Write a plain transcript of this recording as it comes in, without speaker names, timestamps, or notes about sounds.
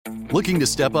Looking to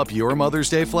step up your Mother's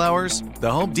Day flowers?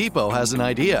 The Home Depot has an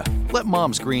idea. Let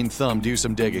Mom's green thumb do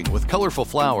some digging with colorful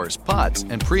flowers, pots,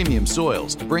 and premium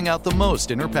soils to bring out the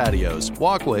most in her patios,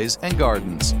 walkways, and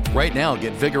gardens. Right now,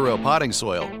 get Vigoro potting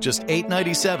soil, just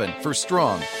 $8.97 for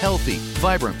strong, healthy,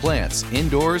 vibrant plants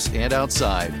indoors and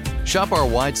outside. Shop our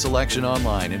wide selection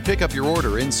online and pick up your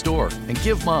order in-store and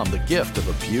give Mom the gift of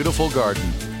a beautiful garden.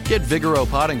 Get Vigoro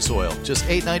potting soil, just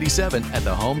 $8.97 at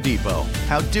the Home Depot.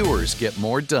 How doers get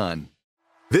more done.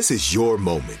 This is your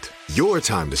moment, your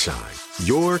time to shine,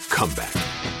 your comeback.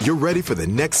 You're ready for the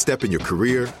next step in your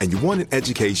career, and you want an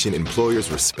education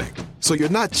employers respect. So you're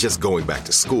not just going back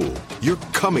to school, you're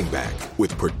coming back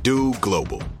with Purdue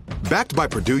Global. Backed by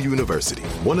Purdue University,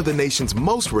 one of the nation's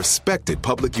most respected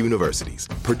public universities,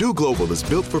 Purdue Global is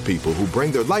built for people who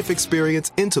bring their life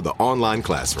experience into the online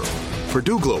classroom.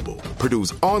 Purdue Global,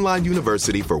 Purdue's online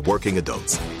university for working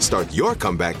adults. Start your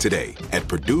comeback today at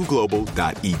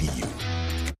purdueglobal.edu.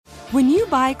 When you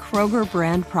buy Kroger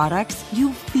brand products,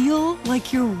 you feel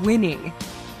like you're winning.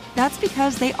 That's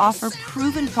because they offer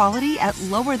proven quality at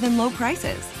lower than low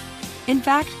prices. In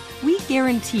fact, we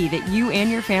guarantee that you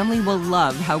and your family will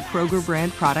love how Kroger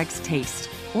brand products taste,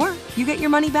 or you get your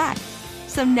money back.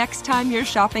 So next time you're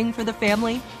shopping for the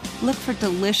family, look for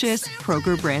delicious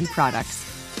Kroger brand products,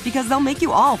 because they'll make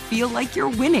you all feel like you're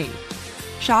winning.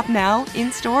 Shop now,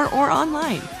 in-store, or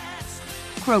online.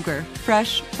 Kroger,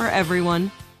 fresh for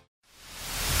everyone.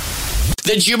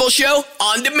 The Jubal Show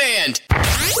on demand.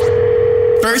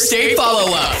 First date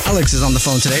follow-up. Alex is on the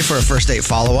phone today for a first date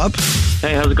follow-up.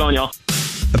 Hey, how's it going, y'all?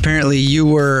 Apparently you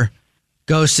were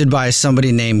ghosted by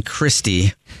somebody named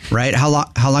Christy, right? How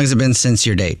long has it been since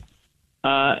your date?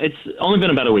 It's only been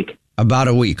about a week. About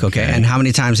a week, okay. And how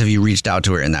many times have you reached out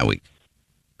to her in that week?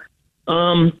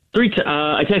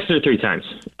 I texted her 3 times.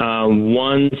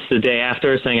 Once the day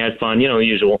after, saying I had fun,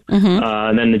 usual.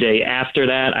 And then the day after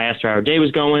that, I asked her how her day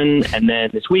was going. And then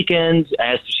this weekend, I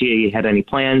asked if she had any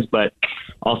plans, but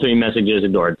all 3 messages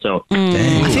ignored. So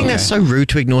I think that's so rude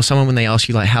to ignore someone when they ask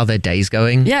you like how their day's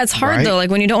going. Yeah, it's hard though.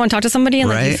 Like when you don't want to talk to somebody and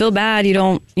like you feel bad, you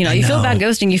don't, you feel bad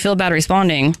ghosting, you feel bad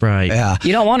responding. Right. Yeah.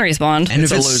 You don't want to respond. And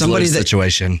if it's somebody that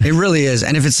situation, it really is.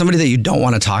 And if it's somebody that you don't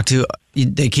want to talk to,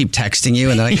 they keep texting you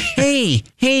and they're like, hey,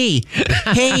 good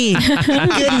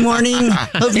morning.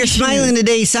 Hope you're smiling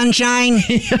today, sunshine.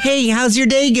 Hey, how's your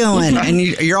day going? And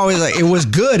you're always like, it was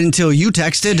good until you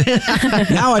texted.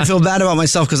 Now I feel bad about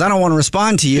myself because I don't want to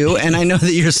respond to you. And I know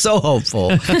that you're so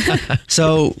hopeful.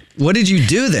 So what did you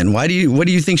do then? What do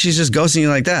you think she's just ghosting you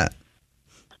like that?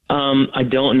 I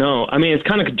don't know. I mean, it's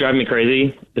kind of driving me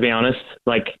crazy, to be honest.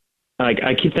 Like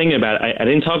I keep thinking about it. I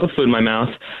didn't talk with food in my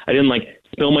mouth. I didn't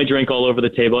spill my drink all over the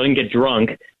table. I didn't get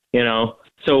drunk,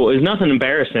 So it was nothing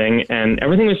embarrassing, and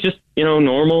everything was just,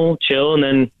 normal, chill, and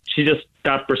then she just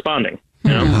stopped responding,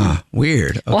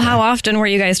 Weird. Okay. Well, how often were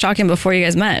you guys talking before you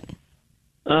guys met?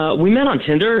 We met on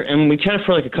Tinder, and we chatted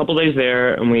for a couple days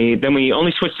there, and we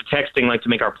only switched to texting, to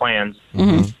make our plans.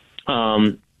 And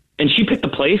she picked the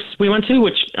place we went to,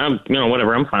 which,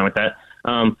 whatever, I'm fine with that.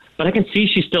 But I can see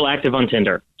she's still active on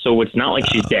Tinder, so it's not like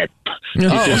she's dead. She's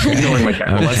just ignoring my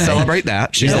text. Well, let's celebrate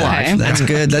that. She's alive. That's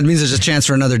good. That means there's a chance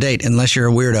for another date, unless you're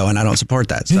a weirdo, and I don't support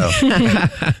that. So,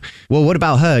 well, what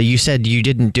about her? You said you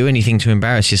didn't do anything to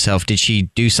embarrass yourself. Did she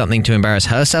do something to embarrass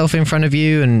herself in front of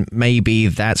you, and maybe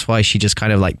that's why she just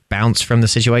kind of bounced from the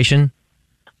situation?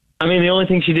 I mean, the only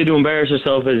thing she did to embarrass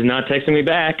herself is not texting me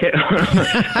back.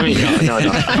 I mean, no.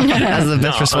 That's the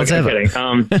best response ever.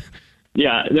 Kidding.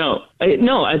 Yeah, no.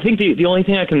 I think the only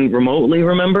thing I can remotely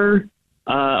remember,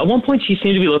 at one point she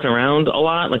seemed to be looking around a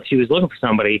lot, like she was looking for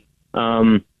somebody.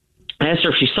 I asked her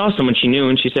if she saw someone she knew,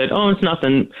 and she said, "Oh, it's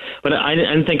nothing." But I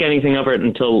didn't think anything of it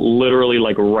until literally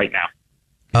right now.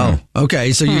 Oh,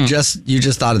 okay. So you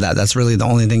just thought of that. That's really the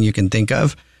only thing you can think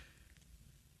of?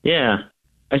 Yeah.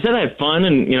 I said I had fun,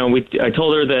 and I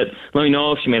told her that let me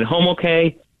know if she made it home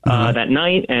okay that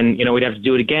night, and we'd have to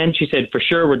do it again. She said for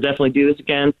sure we'll definitely do this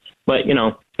again, but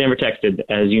never texted,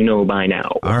 as you know by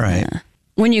now. All right.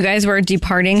 When you guys were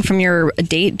departing from your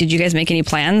date, did you guys make any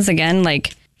plans again?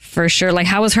 For sure.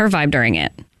 How was her vibe during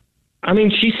it? I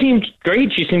mean, she seemed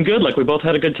great. She seemed good. We both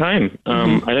had a good time.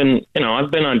 I didn't,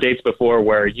 I've been on dates before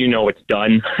where it's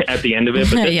done at the end of it,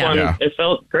 but this one, it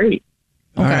felt great.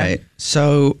 Okay. All right.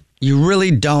 So you really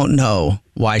don't know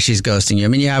why she's ghosting you. I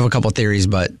mean, you have a couple theories,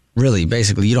 but really,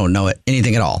 basically, you don't know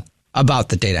anything at all about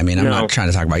the date. I mean, I'm not trying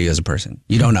to talk about you as a person.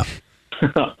 You don't know.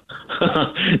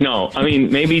 No, I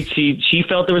mean, maybe she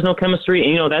felt there was no chemistry,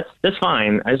 and that's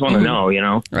fine. I just want to know,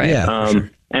 Right. Yeah. Sure.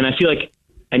 And I feel like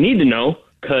I need to know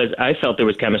because I felt there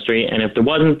was chemistry. And if there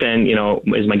wasn't, then,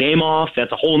 is my game off?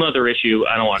 That's a whole nother issue.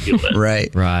 I don't want to deal with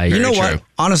it. Right. You know what?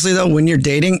 Honestly, though, when you're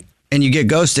dating and you get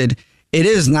ghosted, it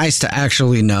is nice to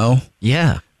actually know.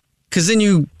 Yeah. Because then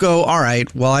you go, all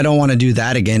right, well, I don't want to do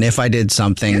that again if I did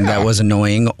something that was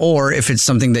annoying. Or if it's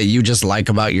something that you just like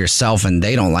about yourself and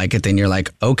they don't like it, then you're like,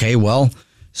 okay, well,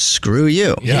 screw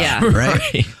you. Yeah.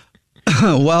 Right?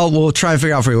 Well, we'll try to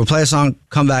figure out for you. We'll play a song,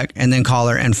 come back, and then call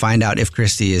her and find out if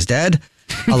Christy is dead,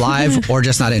 alive, or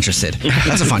just not interested.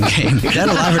 That's a fun game. Dead,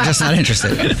 alive, or just not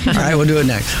interested. All right, we'll do it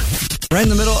next. Right in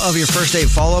the middle of your first date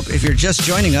follow-up, if you're just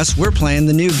joining us, we're playing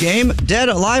the new game, Dead,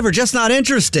 Alive, or Just Not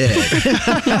Interested.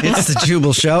 It's the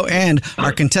Jubal Show, and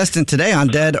our contestant today on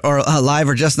Dead or Alive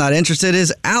or Just Not Interested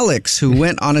is Alex, who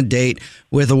went on a date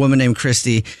with a woman named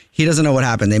Christy. He doesn't know what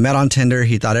happened. They met on Tinder.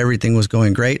 He thought everything was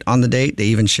going great on the date. They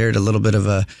even shared a little bit of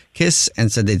a kiss and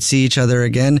said they'd see each other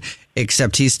again,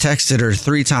 except he's texted her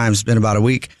 3 times, it's been about a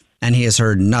week, and he has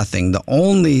heard nothing. The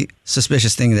only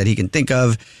suspicious thing that he can think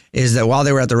of is that while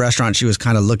they were at the restaurant, she was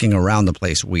kind of looking around the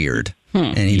place weird,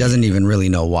 and he doesn't even really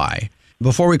know why.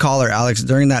 Before we call her, Alex,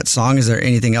 during that song, is there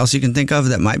anything else you can think of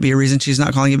that might be a reason she's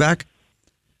not calling you back?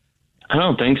 I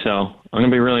don't think so. I'm going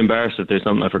to be really embarrassed if there's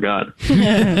something I forgot.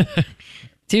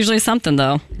 It's usually something,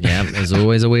 though. Yeah, there's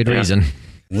always a weird reason.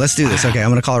 Let's do this. Okay, I'm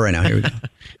going to call her right now. Here we go.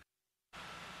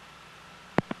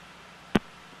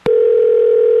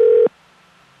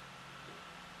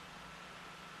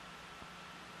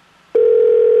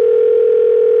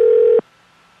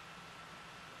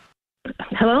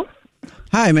 Hello?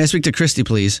 Hi, may I speak to Christy,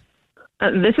 please?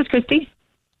 This is Christy.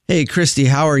 Hey, Christy,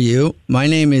 how are you? My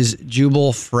name is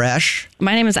Jubal Fresh.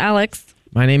 My name is Alex.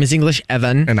 My name is English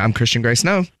Evan. And I'm Christian Gray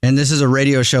Snow. And this is a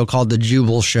radio show called The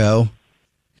Jubal Show.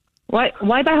 Why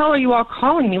the hell are you all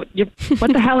calling me?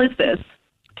 What the hell is this?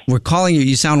 We're calling you.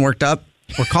 You sound worked up.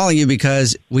 We're calling you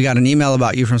because we got an email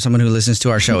about you from someone who listens to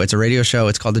our show. It's a radio show.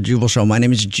 It's called The Jubal Show. My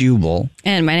name is Jubal.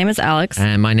 And my name is Alex.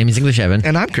 And my name is English Evan.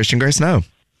 And I'm Christian Gray Snow.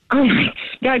 Oh my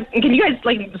God! Can you guys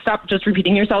stop just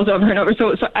repeating yourselves over and over?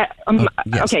 Yes.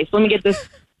 Okay. So let me get this.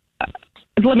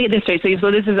 Straight.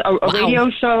 So this is a radio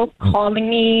show calling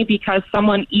me because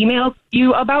someone emailed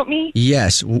you about me?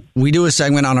 Yes. We do a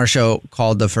segment on our show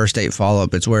called the First Date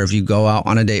Follow-Up. It's where if you go out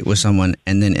on a date with someone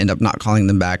and then end up not calling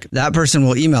them back, that person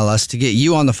will email us to get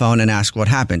you on the phone and ask what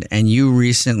happened. And you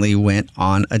recently went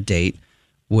on a date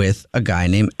with a guy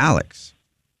named Alex.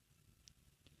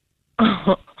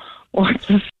 What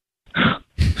the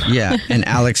Yeah, and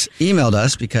Alex emailed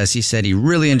us because he said he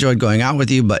really enjoyed going out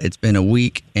with you, but it's been a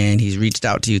week and he's reached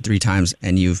out to you 3 times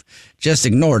and you've just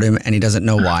ignored him and he doesn't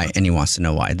know why and he wants to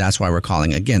know why. That's why we're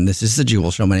calling. Again, this is the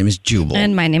Jubal Show. My name is Jubal.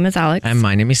 And my name is Alex. And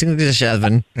my name is English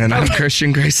Evan. And I'm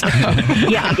Christian Gray Snow.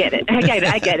 Yeah, I get it.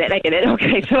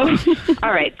 Okay, so,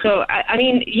 all right. So, I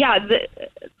mean, yeah,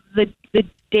 the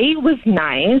date was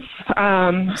nice.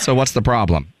 So what's the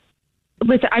problem?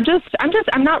 Listen,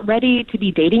 I'm not ready to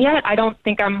be dating yet. I don't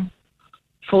think I'm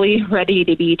fully ready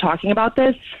to be talking about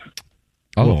this.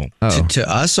 Oh.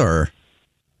 To us or?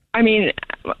 I mean,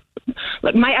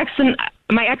 look, my ex and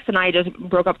I just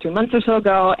broke up 3 months or so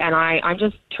ago, and I'm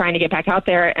just trying to get back out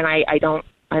there, and I don't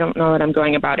know that I'm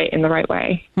going about it in the right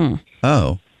way.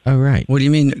 Oh, right. What do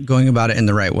you mean going about it in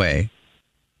the right way?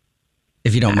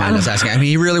 If you don't mind us asking. I mean,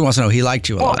 he really wants to know. He liked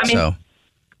you a lot, so.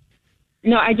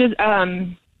 No, I just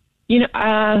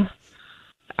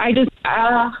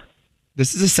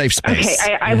this is a safe space.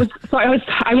 Okay, I was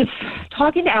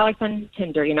talking to Alex on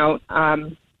Tinder,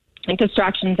 and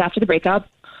distractions after the breakup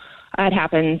had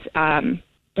happened, and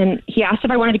he asked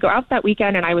if I wanted to go out that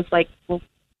weekend, and I was like, well,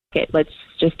 okay, let's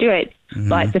just do it. Mm-hmm.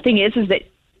 But the thing is that,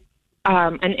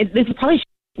 this is probably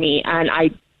me, and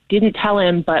I didn't tell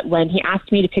him, but when he asked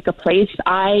me to pick a place,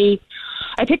 I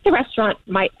picked the restaurant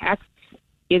my ex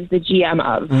is the GM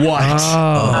of. What?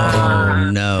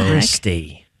 Oh, no.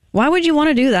 Christy. Why would you want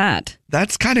to do that?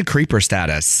 That's kind of creeper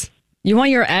status. You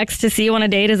want your ex to see you on a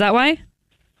date? Is that why?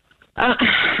 I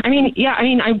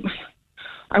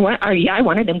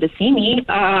wanted him to see me.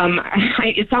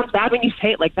 It sounds bad when you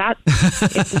say it like that.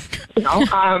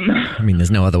 I mean,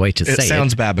 there's no other way to say it. It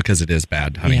sounds bad because it is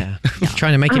bad, honey. Yeah.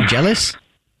 Trying to make him jealous?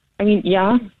 I mean,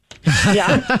 yeah.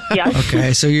 Yeah.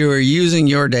 Okay, so you were using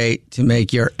your date to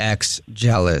make your ex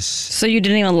jealous. So you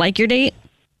didn't even like your date?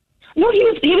 No, he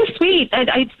was sweet.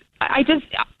 I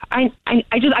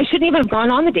shouldn't even have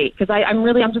gone on the date because I'm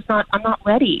not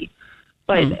ready.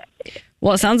 But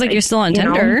well, it sounds like you're still on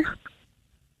Tinder.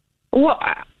 Well,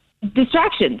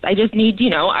 distractions. I just need,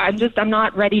 I'm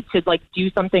not ready to do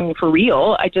something for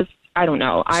real. I don't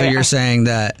know. So you're saying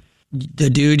that the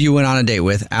dude you went on a date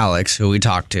with, Alex, who we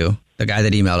talked to, the guy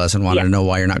that emailed us and wanted to know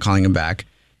why you're not calling him back,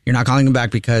 You're not calling him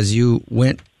back because you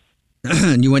went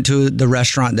to the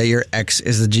restaurant that your ex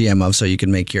is the GM of so you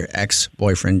can make your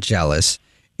ex-boyfriend jealous.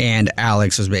 And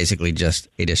Alex was basically just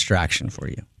a distraction for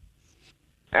you.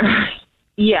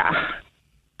 Yeah.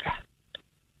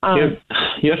 You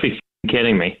have to be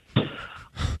kidding me.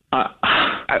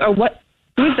 What?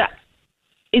 Who is that?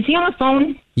 Is he on the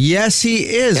phone? Yes, he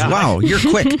is. Yeah. Wow, you're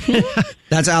quick.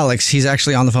 That's Alex. He's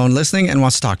actually on the phone listening and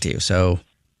wants to talk to you. So,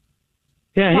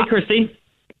 Yeah, hey, Christy.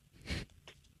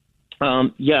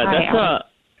 That's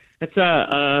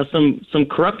some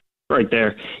corrupt right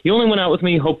there. You only went out with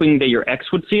me hoping that your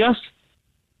ex would see us?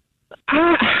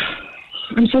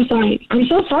 I'm so sorry.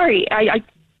 I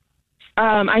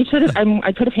could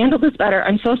have handled this better.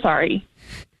 I'm so sorry.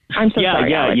 I'm so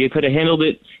sorry. Yeah, Alex. you could have handled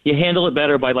it. You handled it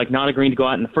better by not agreeing to go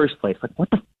out in the first place. What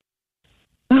the?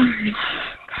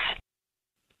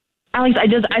 Alex, I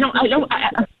don't.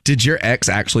 Did your ex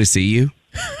actually see you?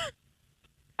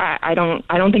 I don't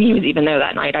think he was even there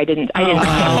that night. I didn't.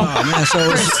 Oh, man, so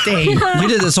you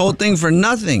did this whole thing for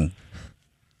nothing.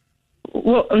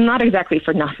 Well, not exactly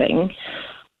for nothing.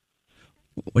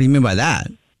 What do you mean by that?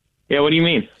 Yeah, what do you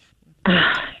mean?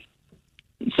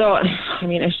 So, I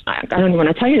mean, I don't even want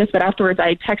to tell you this, but afterwards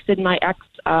I texted my ex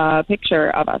picture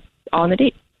of us on the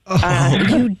date.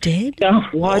 You did? So,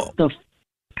 what the?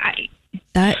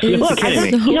 That is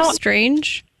so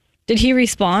strange. Did he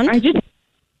respond?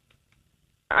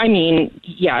 I mean,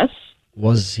 yes.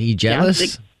 Was he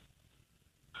jealous?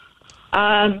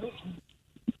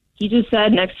 He just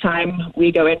said next time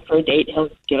we go in for a date, he'll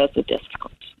give us a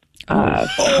discount.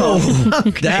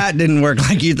 That didn't work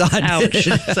like you thought. Ouch.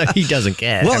 So he doesn't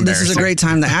care. Well, this is a great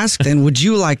time to ask then. Would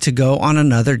you like to go on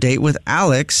another date with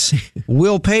Alex?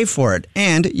 We'll pay for it.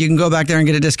 And you can go back there and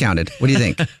get it discounted. What do you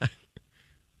think?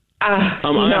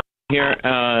 I'm here.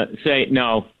 Say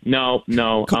no.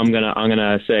 I'm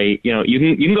gonna say, you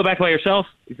can go back by yourself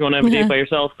if you want to have a date by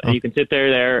yourself, and you can sit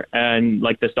there and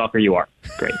like the stalker you are.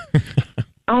 Great.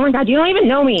 Oh my God, you don't even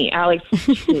know me, Alex.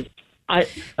 I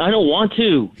don't want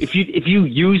to. If you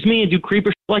use me and do creeper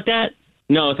shit like that,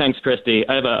 no, thanks, Christy.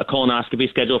 I have a colonoscopy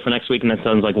scheduled for next week, and that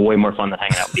sounds like way more fun than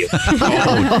hanging out with you.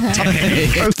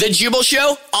 The Jubal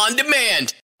Show on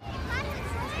demand.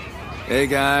 Hey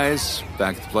guys,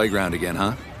 back at the playground again,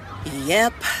 huh?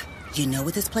 Yep. You know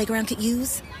what this playground could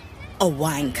use? A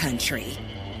wine country.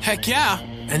 Heck yeah,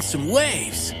 and some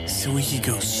waves so we could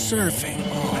go surfing.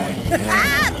 Oh,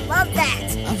 yeah. Love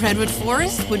that. A redwood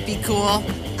forest would be cool.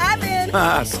 I'm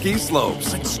in. Ski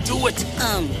slopes. Let's do it.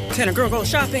 Can a girl go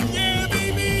shopping? Yeah,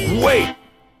 baby. Wait.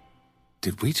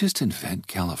 Did we just invent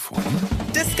California?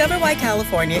 Discover why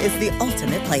California is the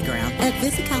ultimate playground at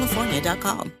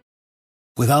visitcalifornia.com.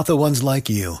 Without the ones like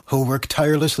you, who work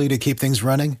tirelessly to keep things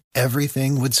running,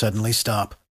 everything would suddenly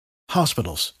stop.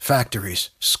 Hospitals,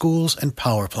 factories, schools, and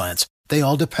power plants, they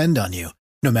all depend on you.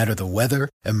 No matter the weather,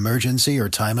 emergency, or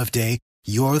time of day,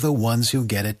 you're the ones who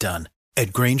get it done.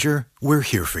 At Grainger, we're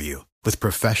here for you with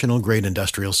professional-grade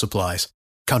industrial supplies.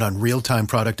 Count on real-time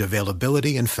product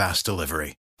availability and fast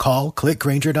delivery. Call,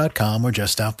 clickgrainger.com, or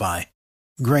just stop by.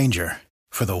 Grainger,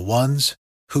 for the ones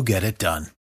who get it done.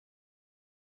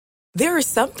 There are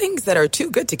some things that are too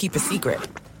good to keep a secret.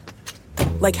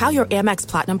 Like how your Amex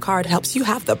Platinum card helps you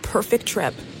have the perfect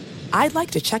trip. I'd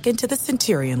like to check into the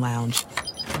Centurion Lounge.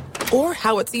 Or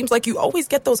how it seems like you always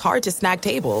get those hard-to-snag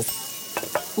tables.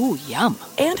 Ooh, yum.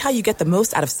 And how you get the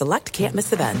most out of select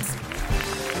can't-miss events.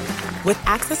 With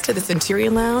access to the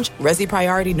Centurion Lounge, Resi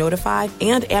Priority Notified,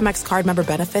 and Amex card member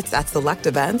benefits at select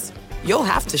events, you'll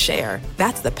have to share.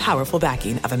 That's the powerful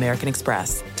backing of American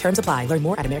Express. Terms apply. Learn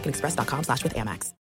more at americanexpress.com/withAmex.